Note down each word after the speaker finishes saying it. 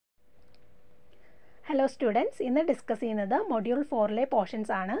Hello students, ഇന്ന് discuss ചെയ്യുന്നത് module 4ലെ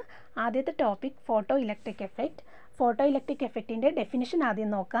portions ആണ്. ആദ്യത്തെ topic photo electric effect. Photo electric എഫക്റ്റിൻ്റെ definition ആദ്യം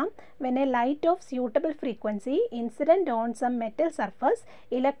നോക്കാം. When A light of suitable frequency incident on some metal surface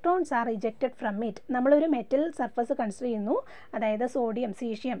electrons are ejected from it. നമ്മളൊരു metal surface consider ചെയ്യുന്നു, അതായത് sodium,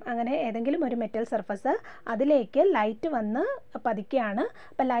 caesium, അങ്ങനെ ഏതെങ്കിലും ഒരു മെറ്റൽ സർഫസ്, അതിലേക്ക് ലൈറ്റ് വന്ന് പതിക്കുകയാണ്.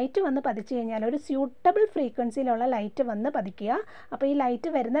 അപ്പോൾ ലൈറ്റ് വന്ന് പതിച്ചു കഴിഞ്ഞാൽ ഒരു സ്യൂട്ടബിൾ ഫ്രീക്വൻസിയിലുള്ള ലൈറ്റ് വന്ന് പതിക്കുക. അപ്പോൾ ഈ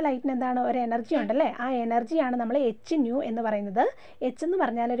ലൈറ്റ് വരുന്ന ലൈറ്റിന് എന്താണ്, ഒരു എനർജി ഉണ്ടല്ലേ, ആ എനർജിയാണ് നമ്മൾ എച്ച് ന്യൂ എന്ന് പറയുന്നത്. എച്ച് എന്ന്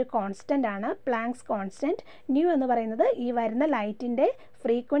പറഞ്ഞാൽ ഒരു കോൺസ്റ്റൻ്റ് ആണ്, പ്ലാങ്ക്സ് കോൺസ്റ്റൻറ്റ്. ന്യൂ എന്ന് പറയുന്നത് ഈ വരുന്ന ലൈറ്റിൻ്റെ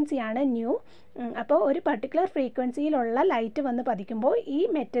ഫ്രീക്വൻസിയാണ് ന്യൂ. അപ്പോൾ ഒരു പർട്ടിക്കുലർ ഫ്രീക്വൻസിയിലുള്ള ലൈറ്റ് വന്ന് പതിക്കുമ്പോൾ ഈ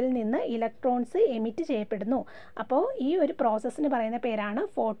മെറ്റലിൽ നിന്ന് ഇലക്ട്രോൺസ് എമിറ്റ് ചെയ്യപ്പെടുന്നു. അപ്പോൾ ഈ ഒരു പ്രോസസ്സിന് പറയുന്ന പേരാണ്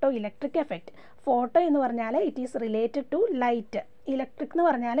ഫോട്ടോ ഇലക്ട്രിക് എഫക്റ്റ്. ഫോട്ടോ എന്ന് പറഞ്ഞാൽ it is related to light, electric എന്ന്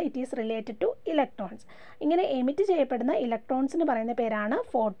പറഞ്ഞാൽ it is related two electrons. ഇങ്ങനെ എമിറ്റ് ചെയ്യപ്പെടുന്ന ഇലക്ട്രോൺസിന് പറയുന്ന പേരാണ്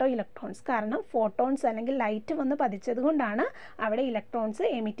ഫോട്ടോ ഇലക്ട്രോൺസ്. കാരണം ഫോട്ടോൺസ് അല്ലെങ്കിൽ ലൈറ്റ് വന്ന് പതിച്ചത് കൊണ്ടാണ് അവിടെ ഇലക്ട്രോൺസ്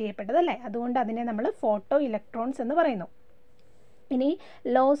എമിറ്റ് ചെയ്യപ്പെട്ടത് അല്ലേ, അതുകൊണ്ട് അതിനെ നമ്മൾ ഫോട്ടോ ഇലക്ട്രോൺസ് എന്ന് പറയുന്നു. ഇനി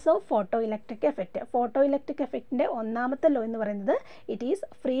loss of photo electric effect. Photo electric എഫക്റ്റിൻ്റെ ഒന്നാമത്തെ ലോ എന്ന് പറയുന്നത് ഇറ്റ് ഈസ്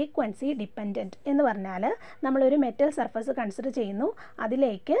ഫ്രീക്വൻസി ഡിപ്പെൻഡൻറ്റ്. എന്ന് പറഞ്ഞാൽ നമ്മളൊരു മെറ്റൽ സർഫസ് കൺസിഡർ ചെയ്യുന്നു,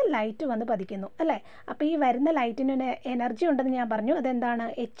 അതിലേക്ക് ലൈറ്റ് വന്ന് പതിക്കുന്നു അല്ലേ. അപ്പോൾ ഈ വരുന്ന ലൈറ്റിന് എനർജി ഉണ്ടെന്ന് ഞാൻ പറഞ്ഞു, അതെന്താണ്,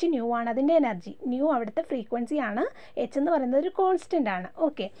 എച്ച് ന്യൂ ആണ് അതിൻ്റെ എനർജി. ന്യൂ അവിടുത്തെ ഫ്രീക്വൻസി ആണ്, എച്ച് എന്ന് പറയുന്നത് ഒരു കോൺസ്റ്റൻ്റ് ആണ്.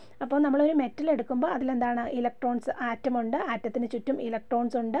 ഓക്കെ, അപ്പോൾ നമ്മളൊരു മെറ്റൽ എടുക്കുമ്പോൾ അതിലെന്താണ്, ഇലക്ട്രോൺസ്, ആറ്റമുണ്ട്, ആറ്റത്തിന് ചുറ്റും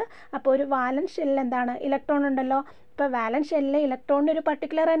ഇലക്ട്രോൺസ് ഉണ്ട്. അപ്പോൾ ഒരു വാലൻസ് ഷെല്ലിൽ എന്താണ്, ഇലക്ട്രോൺ ഉണ്ടല്ലോ. ഇപ്പോൾ വാലൻസ് ഷെല്ലിൽ ഇലക്ട്രോണിന് ഒരു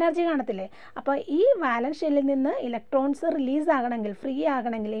പർട്ടിക്കുലർ എനർജി കാണത്തില്ലേ. അപ്പോൾ ഈ വാലൻസ് ഷെല്ലിൽ നിന്ന് ഇലക്ട്രോൺസ് റിലീസ് ആകണമെങ്കിൽ, ഫ്രീ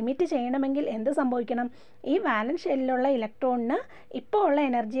ആകണമെങ്കിൽ, എമിറ്റ് ചെയ്യണമെങ്കിൽ എന്ത് സംഭവിക്കണം, ഈ വാലൻസ് ഷെല്ലിലുള്ള ഇലക്ട്രോണിന് ഇപ്പോൾ ഉള്ള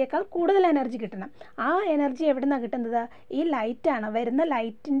എനർജിയേക്കാൾ കൂടുതൽ എനർജി കിട്ടണം. ആ എനർജി എവിടെ നിന്നാണ് കിട്ടുന്നത്, ഈ ലൈറ്റാണ്, വരുന്ന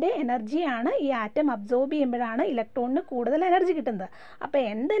ലൈറ്റിൻ്റെ എനർജിയാണ് ഈ ആറ്റം അബ്സോർബ് ചെയ്യുമ്പോഴാണ് ഇലക്ട്രോണിന് കൂടുതൽ എനർജി കിട്ടുന്നത്. അപ്പോൾ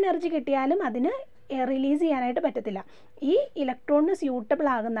എന്ത് എനർജി കിട്ടിയാലും അതിന് റിലീസ് ചെയ്യാനായിട്ട് പറ്റത്തില്ല. ഈ ഇലക്ട്രോണിന് സ്യൂട്ടബിൾ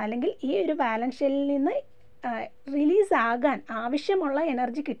ആകുന്ന, അല്ലെങ്കിൽ ഈ ഒരു വാലൻസ് ഷെല്ലിൽ നിന്ന് റിലീസ് ആകാൻ ആവശ്യമുള്ള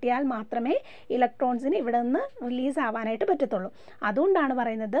എനർജി കിട്ടിയാൽ മാത്രമേ ഇലക്ട്രോൺസിന് ഇവിടെ നിന്ന് റിലീസ് ആവാനായിട്ട് പറ്റത്തുള്ളൂ. അതുകൊണ്ടാണ്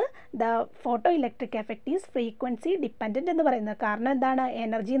പറയുന്നത് the photo electric effect is frequency dependent എന്ന് പറയുന്നത്. കാരണം എന്താണ്,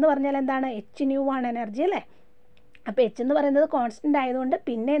 എനർജി എന്ന് പറഞ്ഞാൽ എന്താണ്, എച്ച് ന്യൂ ആണ് എനർജി അല്ലേ. അപ്പോൾ എച്ച് എന്ന് പറയുന്നത് കോൺസ്റ്റൻ്റ് ആയതുകൊണ്ട്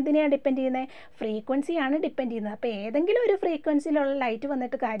പിന്നെ എന്തിനെയാണ് ഡിപ്പെൻഡ് ചെയ്യുന്നത്, ഫ്രീക്വൻസിയാണ് ഡിപ്പെൻഡ് ചെയ്യുന്നത്. അപ്പോൾ ഏതെങ്കിലും ഒരു ഫ്രീക്വൻസിയിലുള്ള ലൈറ്റ്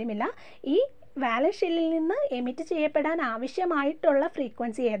വന്നിട്ട് കാര്യമില്ല, ഈ വാലൻസ് ഷെല്ലിൽ നിന്ന് എമിറ്റ് ചെയ്യപ്പെടാൻ ആവശ്യമായിട്ടുള്ള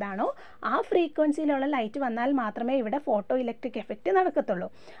ഫ്രീക്വൻസി ഏതാണോ ആ ഫ്രീക്വൻസിയിലുള്ള ലൈറ്റ് വന്നാൽ മാത്രമേ ഇവിടെ ഫോട്ടോ ഇലക്ട്രിക് എഫക്റ്റ് നടക്കത്തുള്ളൂ.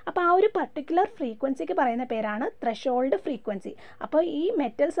 അപ്പോൾ ആ ഒരു പർട്ടിക്കുലർ ഫ്രീക്വൻസിക്ക് പറയുന്ന പേരാണ് ത്രെഷോൾഡ് ഫ്രീക്വൻസി. അപ്പോൾ ഈ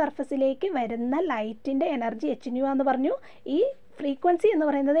മെറ്റൽ സർഫസിലേക്ക് വരുന്ന ലൈറ്റിൻ്റെ എനർജി എച്ച് ന്യൂ എന്ന് പറഞ്ഞു. ഈ ഫ്രീക്വൻസി എന്ന്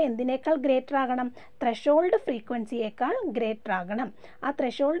പറയുന്നത് എന്തിനേക്കാൾ ഗ്രേറ്റർ ആകണം, ത്രെഷോൾഡ് ഫ്രീക്വൻസിയേക്കാൾ ഗ്രേറ്റർ ആകണം. ആ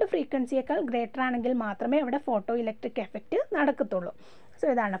ത്രെഷോൾഡ് ഫ്രീക്വൻസിയേക്കാൾ ഗ്രേറ്റർ ആണെങ്കിൽ മാത്രമേ അവിടെ ഫോട്ടോ ഇലക്ട്രിക് എഫക്റ്റ് നടക്കത്തുള്ളൂ. സോ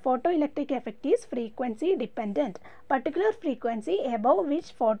ഇതാണ് photo electric effect is frequency dependent. Particular frequency above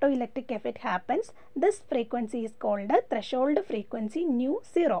which photo electric effect happens, this frequency is called threshold frequency new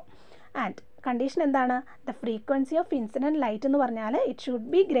 0. And condition എന്താണ്, the frequency of incident light എന്ന് പറഞ്ഞാൽ it should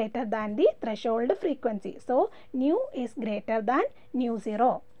be greater than the threshold frequency. So new is greater than new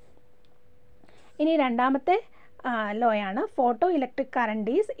 0. ഇനി രണ്ടാമത്തെ ലോയാണ് photo electric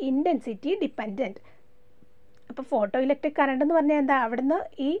current is intensity dependent. അപ്പോൾ photo electric current എന്ന് പറഞ്ഞാൽ എന്താ, അവിടുന്ന്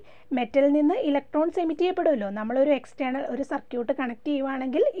ഈ മെറ്റലിൽ നിന്ന് ഇലക്ട്രോൺസ് എമിറ്റ് ചെയ്യപ്പെടുമല്ലോ. നമ്മളൊരു എക്സ്റ്റേണൽ ഒരു സർക്യൂട്ട് കണക്ട്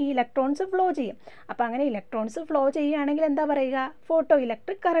ചെയ്യുവാണെങ്കിൽ ഈ ഇലക്ട്രോൺസ് ഫ്ലോ ചെയ്യും. അപ്പോൾ അങ്ങനെ ഇലക്ട്രോൺസ് ഫ്ലോ ചെയ്യുകയാണെങ്കിൽ എന്താ പറയുക, ഫോട്ടോ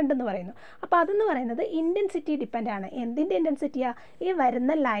ഇലക്ട്രിക് കറണ്ട് എന്ന് പറയുന്നു. അപ്പോൾ അതെന്ന് പറയുന്നത് ഇൻറ്റൻസിറ്റി ഡിപ്പെൻഡ് ആണ്. എന്തിൻ്റെ ഇൻറ്റൻസിറ്റിയാണ്, ഈ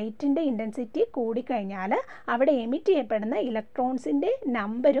വരുന്ന ലൈറ്റിൻ്റെ ഇൻറ്റൻസിറ്റി കൂടിക്കഴിഞ്ഞാൽ അവിടെ എമിറ്റ് ചെയ്യപ്പെടുന്ന ഇലക്ട്രോൺസിൻ്റെ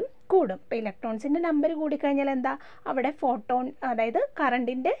നമ്പരും കൂടും. ഇപ്പോൾ ഇലക്ട്രോൺസിൻ്റെ നമ്പർ കൂടിക്കഴിഞ്ഞാൽ എന്താ, അവിടെ ഫോട്ടോൺ, അതായത്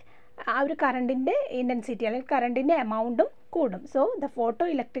കറണ്ടിൻ്റെ ആ ഒരു കറണ്ടിൻ്റെ ഇൻറ്റൻസിറ്റി അല്ലെങ്കിൽ കറണ്ടിൻ്റെ എമൗണ്ടും കൂടും. So the photo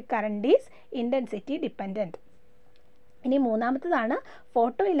electric current is intensity dependent. ഇനി മൂന്നാമത്തതാണ്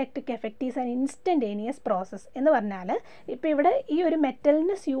photo electric effect is an instantaneous process. എന്ന് പറഞ്ഞാൽ ഇപ്പോൾ ഇവിടെ ഈ ഒരു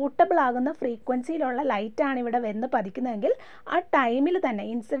മെറ്റലിന് സ്യൂട്ടബിൾ ആകുന്ന ഫ്രീക്വൻസിയിലുള്ള ലൈറ്റാണ് ഇവിടെ വന്ന് പതിക്കുന്നതെങ്കിൽ ആ ടൈമിൽ തന്നെ,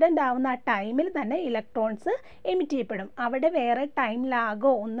 ഇൻസിഡൻ്റ് ആവുന്ന ആ ടൈമിൽ തന്നെ ഇലക്ട്രോൺസ് എമിറ്റ് ചെയ്യപ്പെടും. അവിടെ വേറെ ടൈം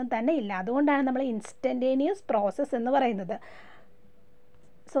ലാഗോ ഒന്നും തന്നെ ഇല്ല. അതുകൊണ്ടാണ് നമ്മൾ ഇൻസ്റ്റൻറ്റേനിയസ് പ്രോസസ്സ് എന്ന് പറയുന്നത്.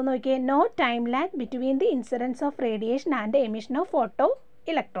 സോ നോക്കിയേ, no time lag between the incidents of radiation and emission of photo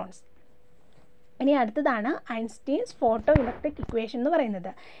electrons. ഇനി അടുത്തതാണ് ഐൻസ്റ്റീൻസ് ഫോട്ടോ ഇലക്ട്രിക് ഇക്വേഷൻ എന്ന് പറയുന്നത്.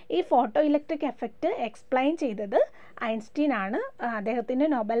 ഈ ഫോട്ടോ ഇലക്ട്രിക് എഫക്റ്റ് എക്സ്പ്ലെയിൻ ചെയ്തത് ഐൻസ്റ്റീൻ ആണ്. അദ്ദേഹത്തിന്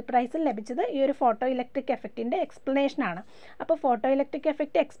നൊബൽ പ്രൈസിൽ ലഭിച്ചത് ഈ ഒരു ഫോട്ടോ ഇലക്ട്രിക് എഫക്റ്റിൻ്റെ എക്സ്പ്ലനേഷനാണ്. അപ്പോൾ ഫോട്ടോ ഇലക്ട്രിക്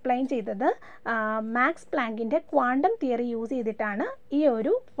എഫക്റ്റ് എക്സ്പ്ലെയിൻ ചെയ്തത് മാക്സ് പ്ലാങ്കിൻ്റെ ക്വാണ്ടം തിയറി യൂസ് ചെയ്തിട്ടാണ് ഈ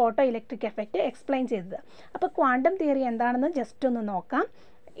ഒരു ഫോട്ടോ ഇലക്ട്രിക് എഫക്റ്റ് എക്സ്പ്ലെയിൻ ചെയ്തത്. അപ്പോൾ ക്വാണ്ടം തിയറി എന്താണെന്ന് ജസ്റ്റ് ഒന്ന് നോക്കാം.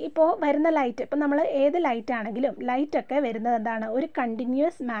 ഇപ്പോൾ വരുന്ന ലൈറ്റ്, ഇപ്പോൾ നമ്മൾ ഏത് ലൈറ്റ് ആണെങ്കിലും ലൈറ്റൊക്കെ വരുന്നത് എന്താണ്, ഒരു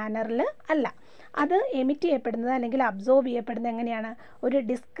കണ്ടിന്യൂസ് മാനറിൽ അല്ല. അത് എമിറ്റ് ചെയ്യപ്പെടുന്നത് അല്ലെങ്കിൽ അബ്സോർബ് ചെയ്യപ്പെടുന്നത് എങ്ങനെയാണ്, ഒരു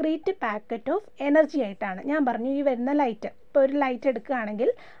ഡിസ്ക്രീറ്റ് പാക്കറ്റ് ഓഫ് എനർജി ആയിട്ടാണ്. ഞാൻ പറഞ്ഞു ഈ വരുന്ന ലൈറ്റ്, ഇപ്പോൾ ഒരു ലൈറ്റ് എടുക്കുകയാണെങ്കിൽ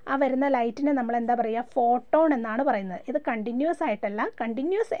ആ വരുന്ന ലൈറ്റിനെ നമ്മൾ എന്താ പറയുക, ഫോട്ടോൺ എന്നാണ് പറയുന്നത്. ഇത് കണ്ടിന്യൂസ് ആയിട്ടല്ല,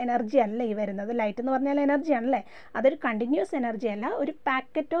 കണ്ടിന്യൂസ് എനർജി അല്ല ഈ വരുന്നത്. ലൈറ്റ് എന്ന് പറഞ്ഞാൽ എനർജി ആണല്ലേ, അതൊരു കണ്ടിന്യൂസ് എനർജി അല്ല, ഒരു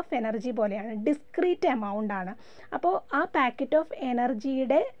പാക്കറ്റ് ഓഫ് എനർജി പോലെയാണ്, ഡിസ്ക്രീറ്റ് എമൗണ്ട് ആണ്. അപ്പോൾ ആ പാക്കറ്റ് ഓഫ്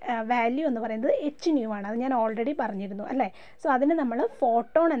എനർജിയുടെ വാല്യൂ എന്ന് പറയുന്നത് h ആണ്. അത് ഞാൻ ഓൾറെഡി പറഞ്ഞിരുന്നു അല്ലേ. സോ അതിന് നമ്മൾ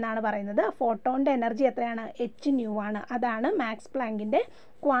ഫോട്ടോൺ എന്നാണ് പറയുന്നത്. ഫോട്ടോണിൻ്റെ എനർജി എത്രയാണ്, h ആണ്. അതാണ് മാക്സ് പ്ലാങ്കിൻ്റെ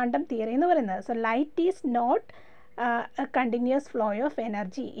ക്വാണ്ടം തിയറി എന്ന് പറയുന്നത്. So light is not a continuous flow of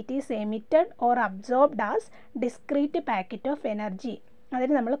energy. It is emitted or absorbed as discrete packet of energy.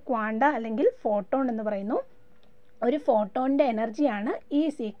 അതിന് നമ്മൾ ക്വാണ്ട അല്ലെങ്കിൽ ഫോട്ടോൺ എന്ന് പറയുന്നു. ഒരു ഫോട്ടോണിൻ്റെ എനർജിയാണ് E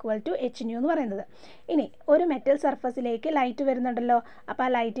 = h എന്ന് പറയുന്നത്. ഇനി ഒരു മെറ്റൽ സർഫസിലേക്ക് ലൈറ്റ് വരുന്നുണ്ടല്ലോ, അപ്പോൾ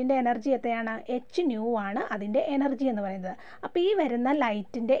ആ ലൈറ്റിൻ്റെ എനർജി എത്രയാണ്, h ആണ് അതിൻ്റെ എനർജി എന്ന് പറയുന്നത്. അപ്പോൾ ഈ വരുന്ന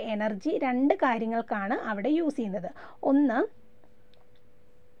ലൈറ്റിൻ്റെ എനർജി രണ്ട് കാര്യങ്ങൾക്കാണ് അവിടെ യൂസ് ചെയ്യുന്നത്. ഒന്ന്,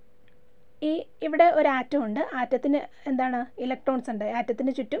 ഇവിടെ ഒരു ആറ്റം ഉണ്ട്, ആറ്റത്തിന് എന്താണ്, ഇലക്ട്രോൺസ് ഉണ്ട്,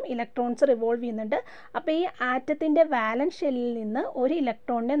 ആറ്റത്തിന് ചുറ്റും ഇലക്ട്രോൺസ് റിവോൾവ് ചെയ്യുന്നുണ്ട്. അപ്പോൾ ഈ ആറ്റത്തിൻ്റെ വാലൻസ് ഷെല്ലിൽ നിന്ന് ഒരു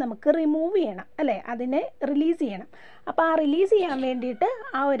ഇലക്ട്രോണിനെ നമുക്ക് റിമൂവ് ചെയ്യണം അല്ലേ, അതിനെ റിലീസ് ചെയ്യണം. അപ്പോൾ ആ റിലീസ് ചെയ്യാൻ വേണ്ടിയിട്ട്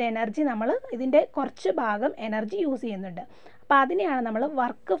ആ ഒരു എനർജി നമ്മൾ ഇതിൻ്റെ കുറച്ച് ഭാഗം എനർജി യൂസ് ചെയ്യുന്നുണ്ട്. അപ്പോൾ അതിനെയാണ് നമ്മൾ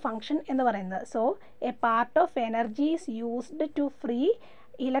വർക്ക് ഫങ്ഷൻ എന്ന് പറയുന്നത്. So A part of energy is used to free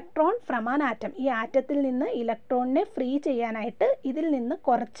electron from an atom. ഈ ആറ്റത്തിൽ നിന്ന് ഇലക്ട്രോണിനെ ഫ്രീ ചെയ്യാനായിട്ട് ഇതിൽ നിന്ന്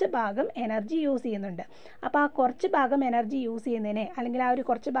കുറച്ച് ഭാഗം എനർജി യൂസ് ചെയ്യുന്നുണ്ട്. അപ്പോൾ ആ കുറച്ച് ഭാഗം എനർജി യൂസ് ചെയ്യുന്നതിനെ, അല്ലെങ്കിൽ ആ ഒരു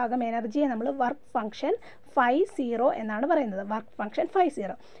കുറച്ച് ഭാഗം എനർജിയെ നമ്മൾ വർക്ക് ഫങ്ഷൻ 5 എന്നാണ് പറയുന്നത്. Work function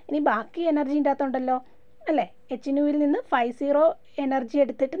 5. ഇനി ബാക്കി എനർജീൻ്റെ അകത്തുണ്ടല്ലോ അല്ലേ, h-ൽ നിന്ന് 5 എനർജി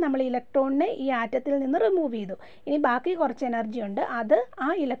എടുത്തിട്ട് നമ്മൾ ഇലക്ട്രോണിനെ ഈ ആറ്റത്തിൽ നിന്ന് റിമൂവ് ചെയ്തു. ഇനി ബാക്കി കുറച്ച് എനർജി ഉണ്ട്, അത് ആ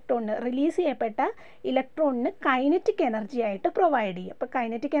ഇലക്ട്രോണിന്, റിലീസ് ചെയ്യപ്പെട്ട ഇലക്ട്രോണിന് കൈനറ്റിക് എനർജി ആയിട്ട് പ്രൊവൈഡ് ചെയ്യും. അപ്പോൾ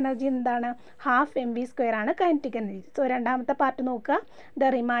കൈനറ്റിക് എനർജി എന്താണ്, 12 mv² ആണ് കൈനറ്റിക് എനർജി. സോ രണ്ടാമത്തെ പാർട്ട് നോക്കുക, the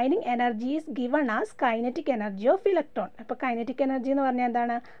remaining energy is given as kinetic energy of electron. അപ്പോൾ കൈനറ്റിക് എനർജി എന്ന് പറഞ്ഞാൽ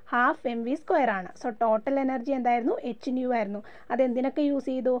എന്താണ്, 12 mv² ആണ്. സോ ടോട്ടൽ എനർജി എന്തായിരുന്നു, h ആയിരുന്നു. അതെന്തിനൊക്കെ യൂസ്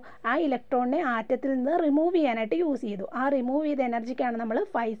ചെയ്തു, ആ ഇലക്ട്രോണിനെ ആറ്റത്തിൽ നിന്ന് റിമൂവ് ചെയ്യാനായിട്ട് യൂസ് ചെയ്തു. ആ റിമൂവ് ചെയ്ത എനർജിക്കാണ് നമ്മൾ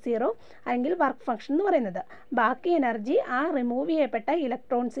 5 അല്ലെങ്കിൽ വർക്ക് ഫംഗ്ഷൻ എന്ന് പറയുന്നത്. ബാക്കി എനർജി ആ റിമൂവ് ചെയ്യപ്പെട്ട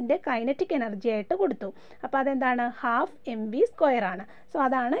ഇലക്ട്രോൺസിൻ്റെ കൈനറ്റിക് എനർജി ആയിട്ട് കൊടുത്തു. അപ്പോൾ അതെന്താണ്, 12 mv² ആണ്. സോ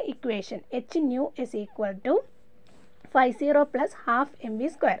അതാണ് ഇക്വേഷൻ. h = 50 + 12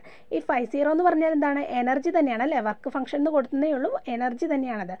 mv². ഈ 50 എന്ന് പറഞ്ഞാൽ എന്താണ്, എനർജി തന്നെയാണ് അല്ലേ, വർക്ക് ഫംഗ്ഷൻ എന്ന് കൊടുത്തതേ ഉള്ളൂ, എനർജി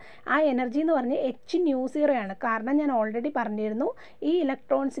തന്നെയാണത്. ആ എനർജി എന്ന് പറഞ്ഞാൽ h0 ആണ്. കാരണം ഞാൻ ഓൾറെഡി പറഞ്ഞിരുന്നു, ഈ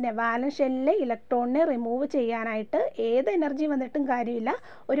ഇലക്ട്രോൺസിനെ, വാലൻസ് ഷെല്ലിലെ ഇലക്ട്രോണിനെ റിമൂവ് ചെയ്യാനായിട്ട് ഏത് എനർജി വന്നിട്ടും കാര്യമില്ല,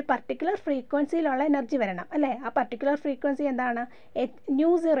 ഒരു പർട്ടിക്കുലർ ഫ്രീക്വൻസിയിലുള്ള എനർജി വരണം അല്ലേ. ആ പർട്ടിക്കുലർ ഫ്രീക്വൻസി എന്താണ്,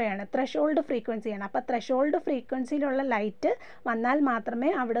 h0 ആണ്, ത്രഷോൾഡ് ഫ്രീക്വൻസിയാണ്. അപ്പോൾ ത്രഷോൾഡ് ഫ്രീക്വൻസിയിലുള്ള ലൈറ്റ് വന്നാൽ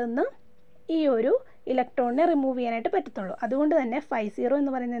മാത്രമേ അവിടെ നിന്ന് ഈ ഒരു ഇലക്ട്രോണിനെ റിമൂവ് ചെയ്യാനായിട്ട് പറ്റത്തുള്ളൂ. അതുകൊണ്ട് തന്നെ 50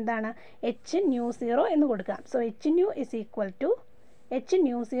 എന്ന് പറയുന്നത് എന്താണ്, h0 എന്ന് കൊടുക്കാം. So h0 =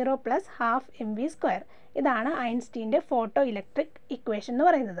 h0 + 12 mv². ഇതാണ് ഐൻസ്റ്റീൻ്റെ ഫോട്ടോ ഇലക്ട്രിക് ഇക്വേഷൻ എന്ന്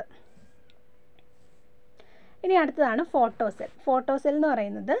പറയുന്നത്. ഇനി അടുത്തതാണ് ഫോട്ടോസെൽ. ഫോട്ടോസെൽ എന്ന്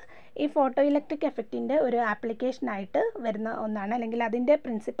പറയുന്നത് ഈ ഫോട്ടോ ഇലക്ട്രിക് എഫക്റ്റിൻ്റെ ഒരു ആപ്ലിക്കേഷനായിട്ട് വരുന്ന ഒന്നാണ്, അല്ലെങ്കിൽ അതിൻ്റെ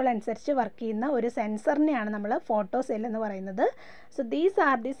പ്രിൻസിപ്പിൾ അനുസരിച്ച് വർക്ക് ചെയ്യുന്ന ഒരു സെൻസറിനെയാണ് നമ്മൾ ഫോട്ടോസെൽ എന്ന് പറയുന്നത്. So these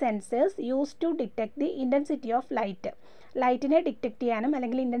are the sensors use to detect the intensity of light. ലൈറ്റിനെ detect ചെയ്യാനും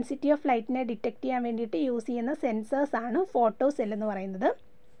അല്ലെങ്കിൽ ഇൻറ്റൻസിറ്റി ഓഫ് ലൈറ്റിനെ ഡിറ്റക്ട് ചെയ്യാൻ വേണ്ടിയിട്ട് യൂസ് ചെയ്യുന്ന സെൻസേഴ്സാണ് ഫോട്ടോസെൽ എന്ന് പറയുന്നത്.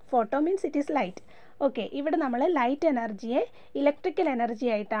 Photo means it is light. Okay, ഇവിടെ നമ്മൾ ലൈറ്റ് എനർജിയെ ഇലക്ട്രിക്കൽ എനർജി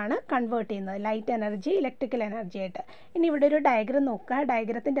ആയിട്ടാണ് കൺവേർട്ട് ചെയ്യുന്നത്. ലൈറ്റ് എനർജി ഇലക്ട്രിക്കൽ എനർജി ആയിട്ട്. ഇനി ഇവിടെ ഒരു ഡയഗ്രം നോക്കുക.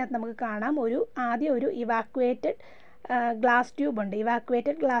 ഡയഗ്രത്തിൻ്റെ അകത്ത് നമുക്ക് കാണാം, ആദ്യം ഒരു ഇവാക്വേറ്റഡ് ഗ്ലാസ് ട്യൂബ് ഉണ്ട്.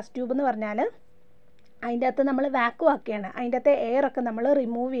 ഇവാക്വേറ്റഡ് ഗ്ലാസ് ട്യൂബ് എന്ന് പറഞ്ഞാൽ അതിൻ്റെ അകത്ത് നമ്മൾ വാക്വം ആക്കിയാണ്, അതിൻ്റെ അകത്തെ എയറൊക്കെ നമ്മൾ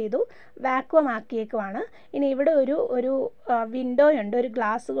റിമൂവ് ചെയ്തു വാക്വം ആക്കിയേക്കുവാണ്. ഇനി ഇവിടെ ഒരു വിൻഡോ ഉണ്ട്, ഒരു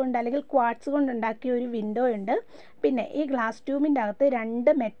ഗ്ലാസ് കൊണ്ട് അല്ലെങ്കിൽ ക്വാർട്സ് കൊണ്ട് ഉണ്ടാക്കിയ ഒരു വിൻഡോ ഉണ്ട്. പിന്നെ ഈ ഗ്ലാസ് ട്യൂബിൻ്റെ അകത്ത്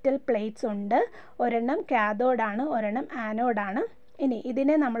 2 മെറ്റൽ പ്ലേറ്റ്സ് ഉണ്ട്. ഒരെണ്ണം കാഥോഡാണ്, ഒരെണ്ണം ആനോഡാണ്. ഇനി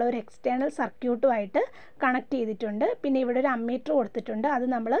ഇതിനെ നമ്മൾ ഒരു എക്സ്റ്റേണൽ സർക്യൂട്ടുമായിട്ട് കണക്ട് ചെയ്തിട്ടുണ്ട്. പിന്നെ ഇവിടെ ഒരു അമ്മീറ്റർ കൊടുത്തിട്ടുണ്ട്, അത്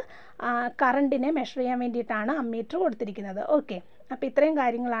നമ്മൾ കറണ്ടിനെ മെഷർ ചെയ്യാൻ വേണ്ടിയിട്ടാണ് അമ്മീറ്റർ കൊടുത്തിരിക്കുന്നത്. ഓക്കെ, അപ്പോൾ ഇത്രയും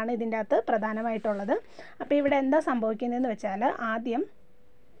കാര്യങ്ങളാണ് ഇതിൻ്റെ അകത്ത് പ്രധാനമായിട്ടുള്ളത്. അപ്പോൾ ഇവിടെ എന്താ സംഭവിക്കുന്നതെന്ന് വെച്ചാൽ, ആദ്യം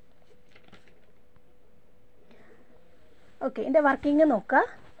ഇതിൻ്റെ വർക്കിംഗ് നോക്കുക.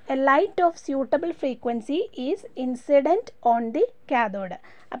 A light of suitable frequency is incident on the cathode.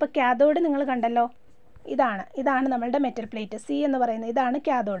 അപ്പോൾ കാഥോഡ് നിങ്ങൾ കണ്ടല്ലോ, ഇതാണ് നമ്മളുടെ മെറ്റൽ പ്ലേറ്റ് സി എന്ന് പറയുന്നത്. ഇതാണ്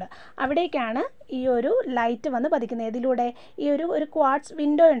കാഥോഡ്. അവിടേക്കാണ് ഈ ഒരു ലൈറ്റ് വന്ന് പതിക്കുന്നത്. ഇതിലൂടെ ഈ ഒരു ക്വാർട്സ്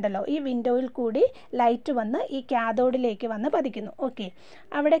വിൻഡോ ഉണ്ടല്ലോ, ഈ വിൻഡോയിൽ കൂടി ലൈറ്റ് വന്ന് ഈ കാഥോഡിലേക്ക് വന്ന് പതിക്കുന്നു. ഓക്കെ,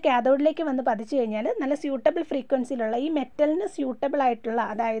 അവിടെ കാഥോഡിലേക്ക് വന്ന് പതിച്ചു കഴിഞ്ഞാൽ നല്ല സ്യൂട്ടബിൾ ഫ്രീക്വൻസിയിലുള്ള ഈ മെറ്റലിന് സ്യൂട്ടബിൾ ആയിട്ടുള്ള,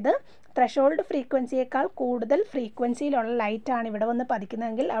 അതായത് ത്രഷോൾഡ് ഫ്രീക്വൻസിയേക്കാൾ കൂടുതൽ ഫ്രീക്വൻസിയിലുള്ള ലൈറ്റാണ് ഇവിടെ വന്ന്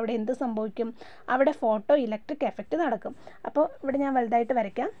പതിക്കുന്നതെങ്കിൽ അവിടെ എന്ത് സംഭവിക്കും? അവിടെ ഫോട്ടോ ഇലക്ട്രിക് എഫക്റ്റ് നടക്കും. അപ്പോൾ ഇവിടെ ഞാൻ വലുതായിട്ട്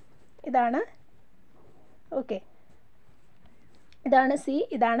വരയ്ക്കാം. ഇതാണ് ഓക്കെ, ഇതാണ് സി,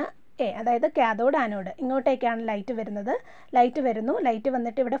 ഇതാണ് എ, അതായത് കാഥോഡ് ആനോഡ്. ഇങ്ങോട്ടേക്കാണ് ലൈറ്റ് വരുന്നത്. ലൈറ്റ്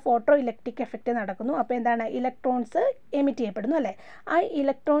വന്നിട്ട് ഇവിടെ ഫോട്ടോ ഇലക്ട്രിക് എഫക്റ്റ് നടക്കുന്നു. അപ്പോൾ എന്താണ്? ഇലക്ട്രോൺസ് എമിറ്റ് ചെയ്യപ്പെടുന്നു അല്ലേ? ആ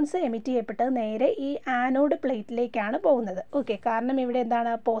ഇലക്ട്രോൺസ് എമിറ്റ് ചെയ്യപ്പെട്ടത് നേരെ ഈ ആനോഡ് പ്ലേറ്റിലേക്കാണ് പോകുന്നത്. ഓക്കെ, കാരണം ഇവിടെ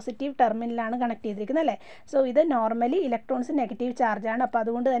എന്താണ്? പോസിറ്റീവ് ടെർമിനലാണ് കണക്ട് ചെയ്തിരിക്കുന്നത് അല്ലേ? സോ ഇത് നോർമലി ഇലക്ട്രോൺസ് നെഗറ്റീവ് ചാർജാണ്. അപ്പോൾ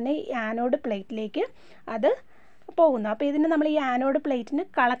അതുകൊണ്ട് തന്നെ ഈ ആനോഡ് പ്ലേറ്റിലേക്ക് അത് പോകുന്നു. അപ്പോൾ ഇതിന് നമ്മൾ ഈ ആനോഡ് പ്ലേറ്റിന്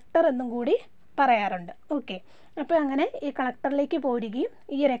കളക്ടർ എന്നും കൂടി പറയാറുണ്ട്. ഓക്കെ, അപ്പോൾ അങ്ങനെ ഈ കളക്ടറിലേക്ക് പോരുകയും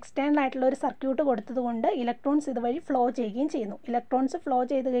ഈ ഒരു എക്സ്റ്റേണൽ ആയിട്ടുള്ള ഒരു സർക്യൂട്ട് കൊടുത്തതുകൊണ്ട് ഇലക്ട്രോൺസ് ഇതുവഴി ഫ്ലോ ചെയ്യുകയും ചെയ്യുന്നു. ഇലക്ട്രോൺസ് ഫ്ലോ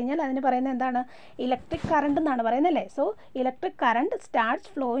ചെയ്ത് കഴിഞ്ഞാൽ അതിന് പറയുന്നത് എന്താണ്? ഇലക്ട്രിക് കറണ്ട് എന്നാണ് പറയുന്നത് അല്ലേ? So electric current starts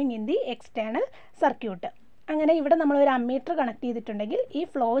flowing in the external circuit. അങ്ങനെ ഇവിടെ നമ്മളൊരു അമ്മീറ്റർ കണക്ട് ചെയ്തിട്ടുണ്ടെങ്കിൽ ഈ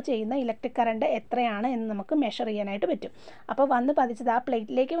ഫ്ലോ ചെയ്യുന്ന ഇലക്ട്രിക് കറണ്ട് എത്രയാണ് എന്ന് നമുക്ക് മെഷർ ചെയ്യാനായിട്ട് പറ്റും. അപ്പോൾ വന്ന് പതിച്ചത്, ആ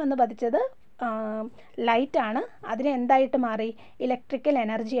പ്ലേറ്റിലേക്ക് വന്ന് പതിച്ചത് ലൈറ്റാണ്. അതിന് എന്തായിട്ട് മാറി? ഇലക്ട്രിക്കൽ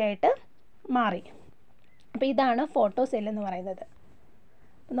എനർജി ആയിട്ട് മാറി. അപ്പോൾ ഇതാണ് ഫോട്ടോ സെൽ എന്ന് പറയുന്നത്.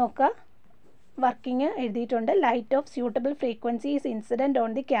 നോക്കുക, വർക്കിംഗ് എഴുതിയിട്ടുണ്ട്. Light of suitable frequency is incident on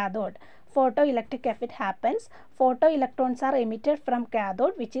the cathode. Photo electric effect happens. Photo electrons are emitted from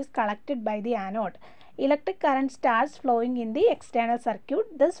cathode which is collected by the anode. Electric current starts flowing in the external circuit.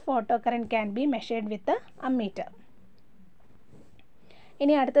 This photo current can be measured with ammeter.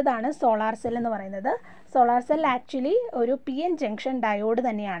 ഇനി അടുത്തതാണ് solar cell എന്ന് പറയുന്നത്. Solar cell actually ഒരു PN junction diode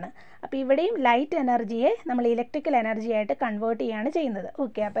തന്നെയാണ്. അപ്പോൾ ഇവിടെയും light എനർജിയെ നമ്മൾ electrical energy ആയിട്ട് കൺവേർട്ട് ചെയ്യുകയാണ് ചെയ്യുന്നത്.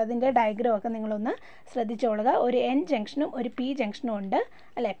 ഓക്കെ, അപ്പോൾ അതിൻ്റെ ഡയഗ്രാം ഒക്കെ നിങ്ങളൊന്ന് ശ്രദ്ധിച്ചോളുക. ഒരു N ജംഗ്ഷനും ഒരു P ജംഗ്ഷനും ഉണ്ട്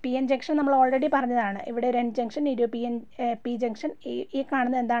അല്ലേ? PN ജംഗ്ഷൻ നമ്മൾ ഓൾറെഡി പറഞ്ഞതാണ്. ഇവിടെ ഒരു N ജംഗ്ഷൻ, ഒരു P ജംഗ്ഷൻ. ഈ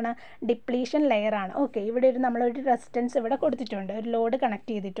കാണുന്നത് എന്താണ്? ഡിപ്ലീഷൻ ലെയറാണ്. ഓക്കെ, ഇവിടെ നമ്മളൊരു റെസിസ്റ്റൻസ് ഇവിടെ കൊടുത്തിട്ടുണ്ട്, ഒരു ലോഡ്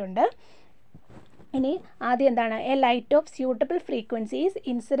കണക്ട് ചെയ്തിട്ടുണ്ട്. ഇനി ആദ്യം എന്താണ്? A light of suitable frequency is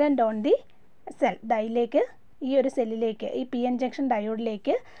incident on the cell. ഇതിലേക്ക്, ഈ ഒരു സെല്ലിലേക്ക്, ഈ PN ജംഗ്ഷൻ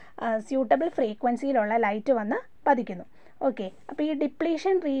ഡയോഡിലേക്ക് സ്യൂട്ടബിൾ ഫ്രീക്വൻസിയിലുള്ള ലൈറ്റ് വന്ന് പതിക്കുന്നു. ഓക്കെ, അപ്പോൾ ഈ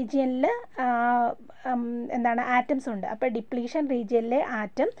ഡിപ്ലീഷൻ റീജിയനിൽ എന്താണ്? ആറ്റംസ് ഉണ്ട്. അപ്പോൾ ഡിപ്ലീഷൻ റീജിയനിലെ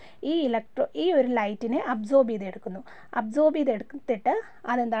ആറ്റം ഈ ഒരു ലൈറ്റിനെ അബ്സോർബ് ചെയ്തെടുക്കുന്നു. അബ്സോർബ് ചെയ്തെടുത്തിട്ട്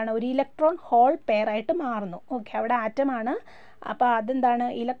അതെന്താണ്? ഒരു ഇലക്ട്രോൺ ഹോൾ പെയർ ആയിട്ട് മാറുന്നു. ഓക്കെ, അവിടെ ആറ്റമാണ്. അപ്പോൾ അതെന്താണ്?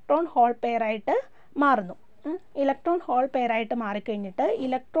 ഇലക്ട്രോൺ ഹോൾ പെയർ ആയിട്ട് മാറുന്നു. ഇലക്ട്രോൺ ഹോൾ പെയർ ആയിട്ട് മാറിക്കഴിഞ്ഞിട്ട്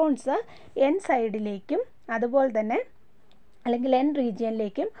ഇലക്ട്രോൺസ് N സൈഡിലേക്കും അതുപോലെ തന്നെ, അല്ലെങ്കിൽ N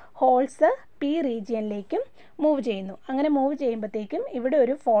റീജിയനിലേക്കും, ഹോൾസ് P റീജിയനിലേക്കും മൂവ് ചെയ്യുന്നു. അങ്ങനെ മൂവ് ചെയ്യുമ്പോഴത്തേക്കും ഇവിടെ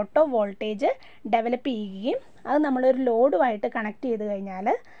ഒരു ഫോട്ടോ വോൾട്ടേജ് ഡെവലപ്പ് ചെയ്യുകയും അത് നമ്മളൊരു ലോഡുമായിട്ട് കണക്ട് ചെയ്ത് കഴിഞ്ഞാൽ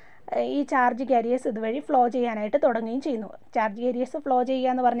ഈ ചാർജ് കാരിയേഴ്സ് ഇതുവഴി ഫ്ലോ ചെയ്യാനായിട്ട് തുടങ്ങുകയും ചെയ്യുന്നു. ചാർജ് കാരിയേഴ്സ് ഫ്ലോ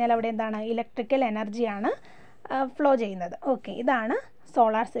ചെയ്യുക എന്ന് പറഞ്ഞാൽ അവിടെ എന്താണ്? ഇലക്ട്രിക്കൽ എനർജിയാണ് ഫ്ലോ ചെയ്യുന്നത്. ഓക്കെ, ഇതാണ്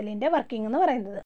സോളാർ സെല്ലിൻ്റെ വർക്കിംഗ് എന്ന് പറയുന്നത്.